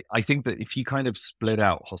 like, I think that if you kind of split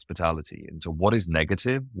out hospitality into what is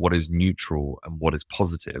negative, what is neutral, and what is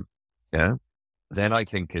positive, yeah, then I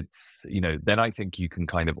think then I think you can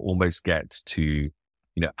kind of almost get to,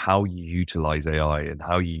 how you utilize AI and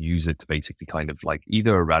how you use it to basically kind of like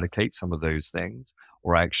either eradicate some of those things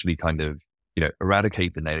or actually kind of,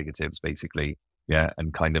 eradicate the negatives basically. Yeah.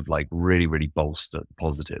 And kind of like really, really bolster the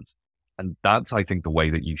positives. And that's, I think, the way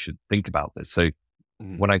that you should think about this. So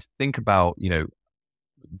when I think about,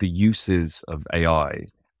 the uses of AI,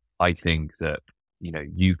 I think that,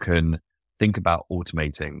 you can think about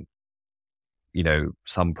automating,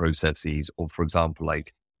 some processes, or for example,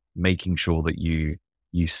 like making sure that you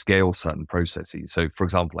scale certain processes. So for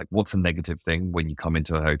example, like what's a negative thing when you come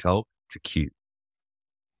into a hotel? It's a queue.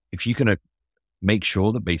 If you can make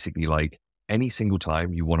sure that basically like any single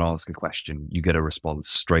time you want to ask a question, you get a response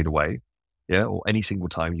straight away. Yeah. Or any single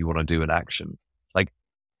time you want to do an action. Like,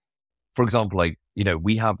 for example, like,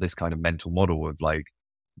 we have this kind of mental model of like,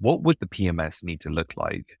 what would the PMS need to look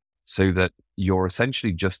like so that you're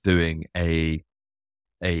essentially just doing a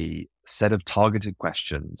set of targeted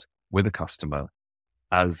questions with a customer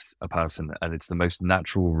as a person, and it's the most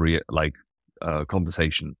natural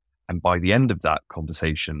conversation. And by the end of that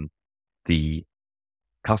conversation, the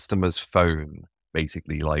customer's phone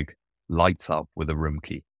basically like lights up with a room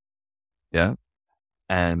key. Yeah.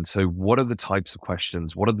 And so what are the types of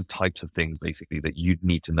questions? What are the types of things basically that you'd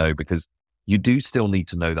need to know? Because you do still need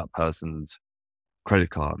to know that person's credit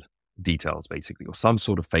card details basically, or some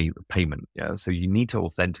sort of payment. Yeah. So you need to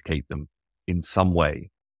authenticate them in some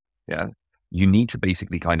way. Yeah. You need to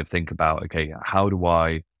basically kind of think about, okay, how do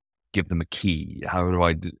I give them a key? How do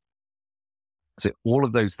I So all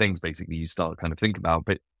of those things basically you start kind of think about,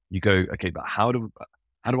 but you go, okay, but how do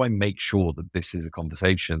I make sure that this is a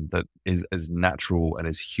conversation that is as natural and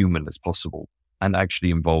as human as possible and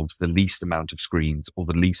actually involves the least amount of screens or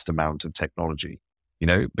the least amount of technology,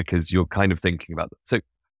 because you're kind of thinking about that. So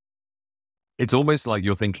it's almost like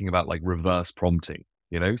you're thinking about like reverse prompting,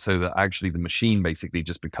 so that actually the machine basically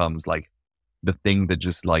just becomes like the thing that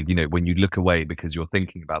just like, when you look away because you're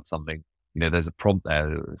thinking about something, there's a prompt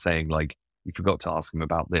there saying like, you forgot to ask him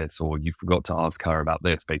about this, or you forgot to ask her about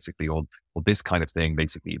this, basically, or this kind of thing,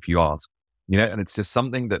 basically, if you ask, and it's just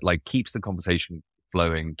something that like keeps the conversation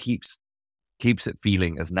flowing, keeps it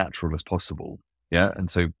feeling as natural as possible. Yeah. And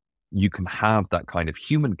so you can have that kind of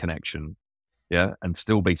human connection, yeah, and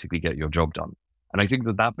still basically get your job done. And I think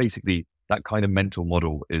that basically, that kind of mental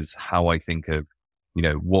model is how I think of,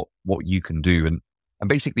 what you can do. And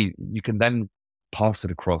basically you can then pass it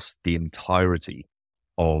across the entirety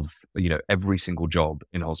of, every single job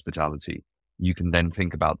in hospitality. You can then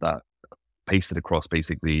think about that, paste it across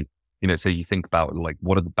basically, so you think about like,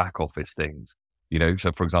 what are the back office things,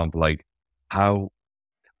 so for example, like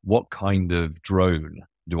what kind of drone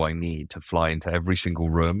do I need to fly into every single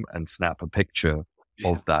room and snap a picture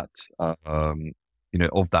of that,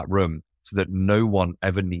 of that room, so that no one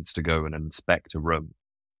ever needs to go and inspect a room.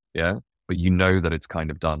 Yeah. But that it's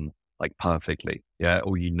kind of done like perfectly. Yeah.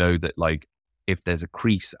 Or that like, if there's a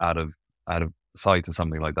crease out of sight or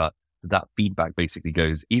something like that, that feedback basically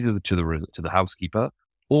goes either to the housekeeper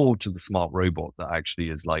or to the smart robot that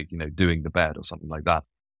actually is like, doing the bed or something like that.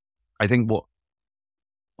 I think what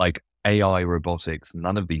like AI, robotics,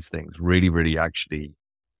 none of these things really, really actually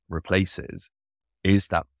replaces is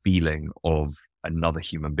that feeling of another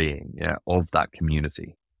human being, yeah, of that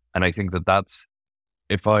community. And I think that that's,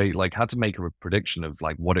 if I like had to make a prediction of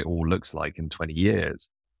like what it all looks like in 20 years,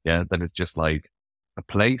 yeah, then it's just like a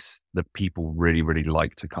place that people really, really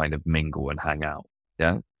like to kind of mingle and hang out.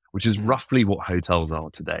 Yeah. Which is roughly what hotels are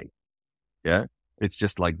today. Yeah. It's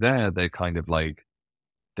just like they're kind of like,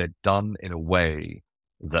 they're done in a way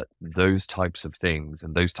that those types of things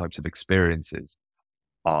and those types of experiences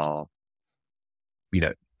are,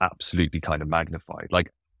 absolutely kind of magnified. Like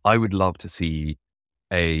I would love to see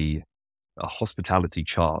a hospitality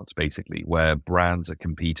chart basically where brands are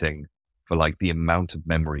competing for like the amount of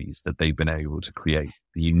memories that they've been able to create,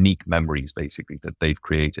 the unique memories basically that they've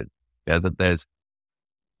created. Yeah, that there's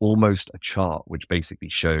almost a chart which basically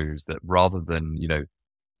shows that rather than,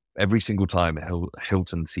 every single time a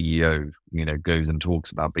Hilton CEO, goes and talks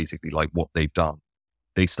about basically like what they've done,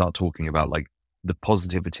 they start talking about like the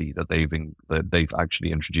positivity that they've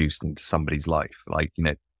actually introduced into somebody's life. Like,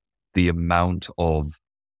 the amount of,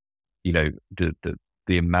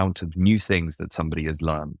 the amount of new things that somebody has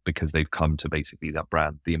learned because they've come to basically that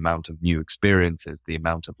brand, the amount of new experiences, the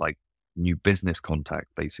amount of like new business contact,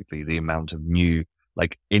 basically, the amount of new,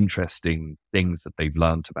 like interesting things that they've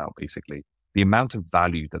learned about, basically, the amount of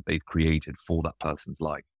value that they've created for that person's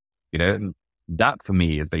life, and that for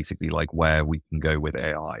me is basically like where we can go with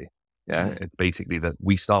AI. Yeah. It's basically that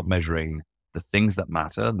we start measuring the things that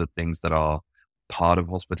matter, the things that are part of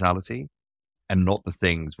hospitality, and not the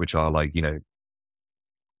things which are like,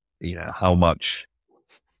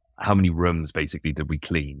 how many rooms basically did we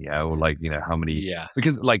clean? Yeah. Or like, how many,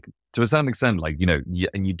 because like to a certain extent, like,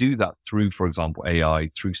 and you do that through, for example, AI,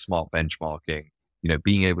 through smart benchmarking,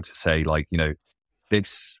 being able to say like,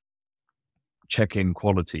 this check-in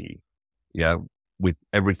quality, yeah, with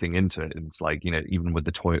everything into it. And it's like, even with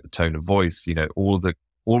the tone of voice, all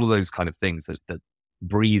of those kind of things that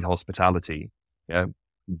breathe hospitality. Yeah.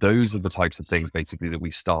 Those are the types of things basically that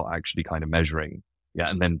we start actually kind of measuring.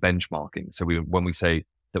 Yeah. And then benchmarking. So when we say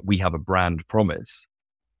that we have a brand promise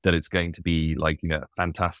that it's going to be like, a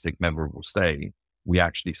fantastic, memorable stay, we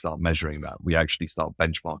actually start measuring that. We actually start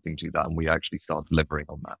benchmarking to that, and we actually start delivering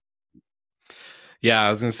on that. Yeah, I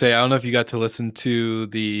was going to say, I don't know if you got to listen to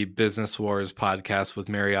the Business Wars podcast with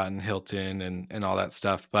Marriott and Hilton and all that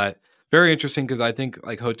stuff, but very interesting because I think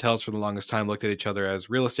like hotels for the longest time looked at each other as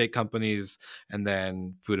real estate companies and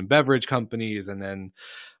then food and beverage companies and then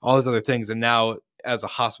all those other things. And now as a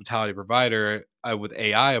hospitality provider, with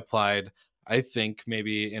AI applied, I think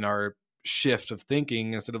maybe in our shift of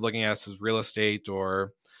thinking, instead of looking at us as real estate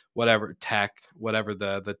or whatever tech, whatever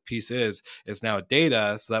the piece is now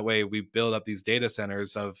data. So that way we build up these data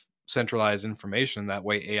centers of centralized information. That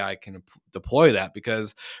way AI can deploy that.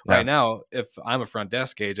 Because right now, if I'm a front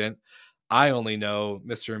desk agent, I only know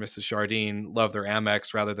Mr. and Mrs. Chardine love their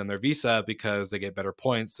Amex rather than their Visa because they get better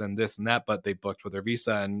points and this and that, but they booked with their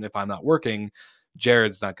Visa. And if I'm not working,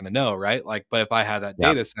 Jared's not going to know, right? Like, but if I had that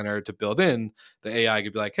data center to build in, the AI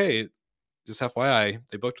could be like, hey, just FYI,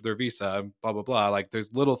 they booked their visa, blah, blah, blah. Like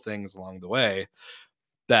there's little things along the way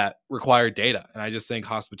that require data. And I just think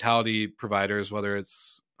hospitality providers, whether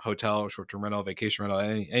it's hotel, short-term rental, vacation rental,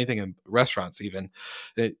 anything in restaurants, even,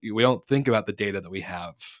 we don't think about the data that we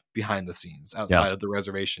have behind the scenes Yeah. outside of the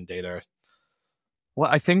reservation data. Well,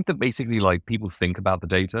 I think that basically like people think about the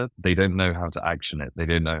data, they don't know how to action it. They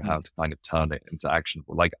don't know how to kind of turn it into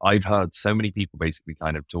actionable. Like I've heard so many people basically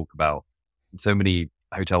kind of talk about, so many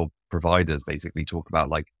hotel providers basically talk about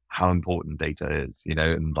like how important data is,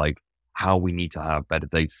 and like how we need to have better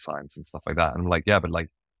data science and stuff like that. And I'm like, yeah, but like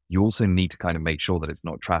you also need to kind of make sure that it's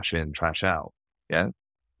not trash in, trash out. Yeah.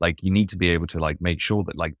 Like you need to be able to like make sure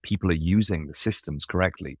that like people are using the systems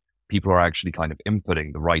correctly. People are actually kind of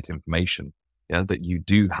inputting the right information. Yeah, that you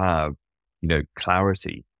do have,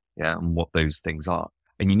 clarity, on what those things are.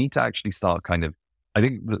 And you need to actually start kind of, I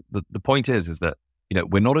think the point is that,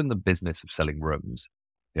 we're not in the business of selling rooms.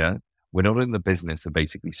 Yeah. We're not in the business of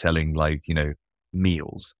basically selling like,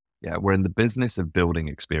 meals. Yeah. We're in the business of building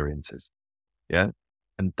experiences. Yeah.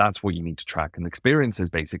 And that's what you need to track. And experiences,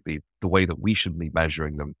 basically, the way that we should be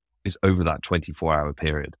measuring them is over that 24-hour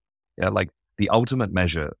period. Yeah. Like the ultimate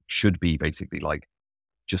measure should be basically like,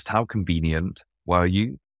 just how convenient were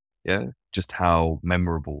you? Yeah. Just how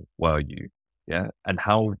memorable were you? Yeah. And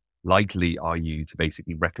how likely are you to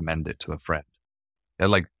basically recommend it to a friend? Yeah.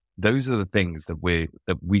 Like those are the things that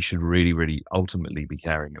we should really, really ultimately be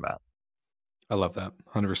caring about. I love that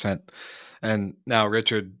 100%. And now,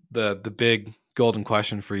 Richard, the big golden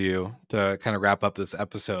question for you to kind of wrap up this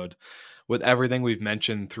episode, with everything we've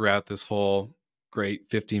mentioned throughout this whole great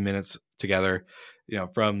 15 minutes together,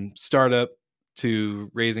 from startup to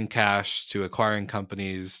raising cash, to acquiring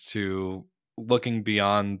companies, to looking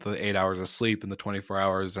beyond the 8 hours of sleep and the 24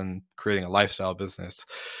 hours and creating a lifestyle business.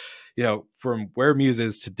 From where Muse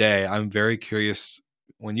is today, I'm very curious,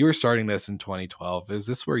 when you were starting this in 2012, is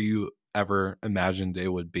this where you ever imagined it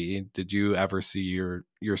would be? Did you ever see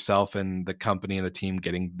yourself and the company and the team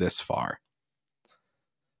getting this far?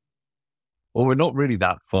 Well, we're not really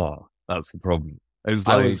that far. That's the problem. It's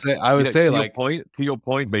I like, would say like, to your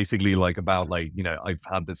point, basically like about like, I've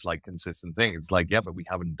had this like consistent thing. It's like, yeah, but we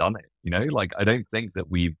haven't done it, like, I don't think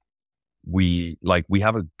that we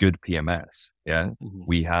have a good PMS. Yeah. mm-hmm.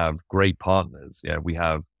 We have great partners. Yeah. We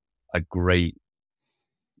have a great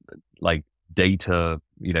like data,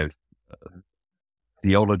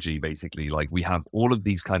 theology, basically. Like we have all of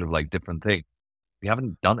these kind of like different things. We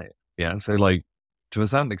haven't done it. Yeah. So like, to a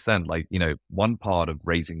certain extent, like, one part of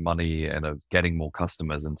raising money and of getting more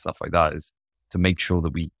customers and stuff like that is to make sure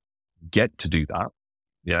that we get to do that.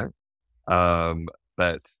 Yeah.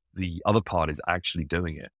 But the other part is actually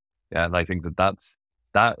doing it. Yeah. And I think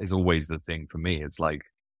that is always the thing for me. It's like,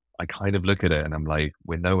 I kind of look at it and I'm like,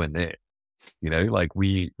 we're nowhere near, like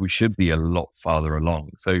we should be a lot farther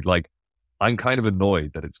along. So like, I'm kind of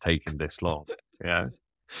annoyed that it's taken this long. Yeah.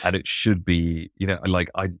 And it should be, like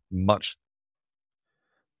I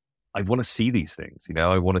want to see these things,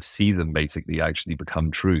 I want to see them basically actually become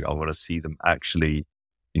true. I want to see them actually,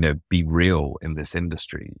 be real in this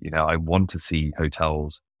industry. I want to see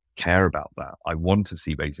hotels care about that. I want to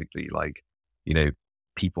see basically like,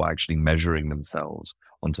 people actually measuring themselves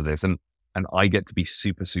onto this. And I get to be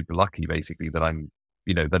super, super lucky basically that I'm,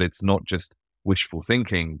 that it's not just wishful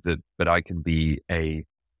thinking but I can be an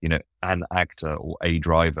actor or a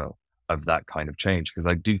driver of that kind of change. Because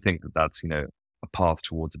I do think that that's, a path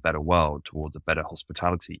towards a better world, towards a better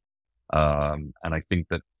hospitality. And I think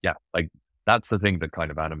that, yeah, like that's the thing that kind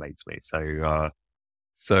of animates me.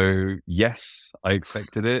 So yes, I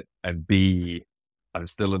expected it, and B, I'm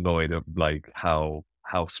still annoyed of like how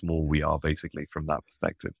small we are basically from that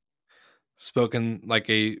perspective. Spoken like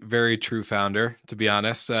a very true founder, to be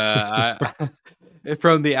honest.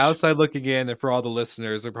 From the outside looking in, and for all the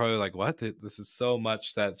listeners, they're probably like, what? This is so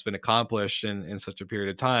much that's been accomplished in such a period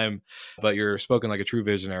of time, but you're spoken like a true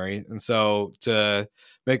visionary. And so to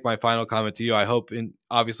make my final comment to you, I hope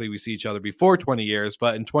obviously we see each other before 20 years,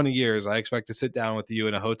 but in 20 years, I expect to sit down with you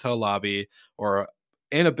in a hotel lobby or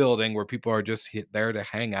in a building where people are just there to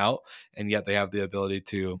hang out, and yet they have the ability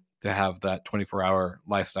to have that 24-hour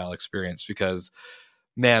lifestyle experience, because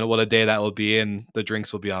man, what a day that will be. And the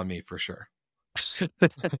drinks will be on me for sure.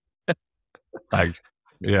 Thanks.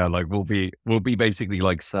 Yeah, like we'll be basically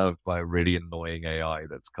like served by a really annoying AI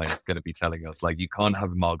that's kind of going to be telling us like, you can't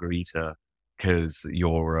have a margarita because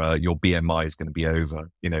your BMI is going to be over,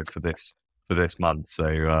 for this month.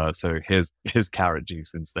 So here's carrot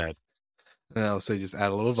juice instead. And I'll say just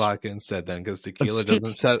add a little vodka instead then, because tequila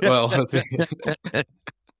doesn't set well with it.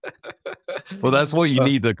 Well, that's what you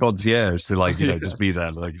need the concierge to like, just be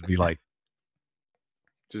there, like be like,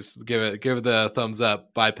 Just give it the thumbs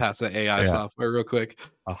up, bypass the AI software real quick.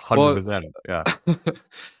 100%. Yeah.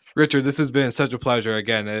 Richard, this has been such a pleasure.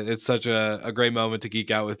 Again, it's such a great moment to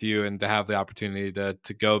geek out with you and to have the opportunity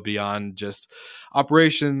to go beyond just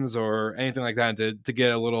operations or anything like that, and to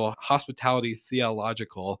get a little hospitality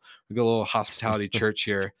theological, we get a little hospitality church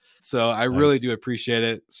here. So I really do appreciate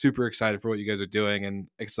it. Super excited for what you guys are doing, and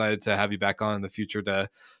excited to have you back on in the future to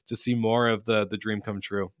see more of the dream come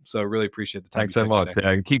true. So really appreciate the time. Thanks so much. Yeah,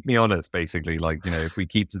 and keep me honest, basically. Like, if we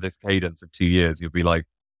keep to this cadence of 2 years, you'll be like,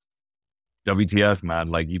 WTF, man,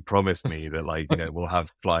 like you promised me that we'll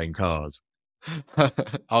have flying cars.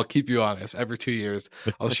 I'll keep you honest. Every 2 years,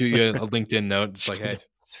 I'll shoot you a LinkedIn note. It's like, hey,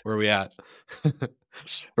 where are we at? Perfect.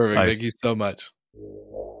 Nice. Thank you so much.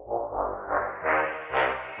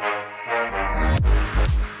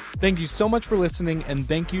 Thank you so much for listening, and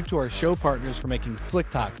thank you to our show partners for making Slick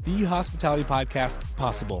Talk, the hospitality podcast,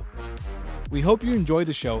 possible. We hope you enjoyed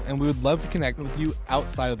the show, and we would love to connect with you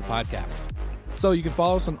outside of the podcast. So you can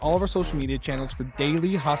follow us on all of our social media channels for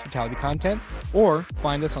daily hospitality content, or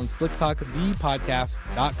find us on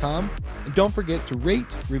slicktalkthepodcast.com. And don't forget to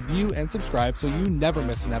rate, review, and subscribe so you never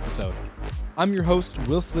miss an episode. I'm your host,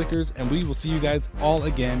 Will Slickers, and we will see you guys all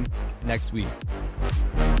again next week.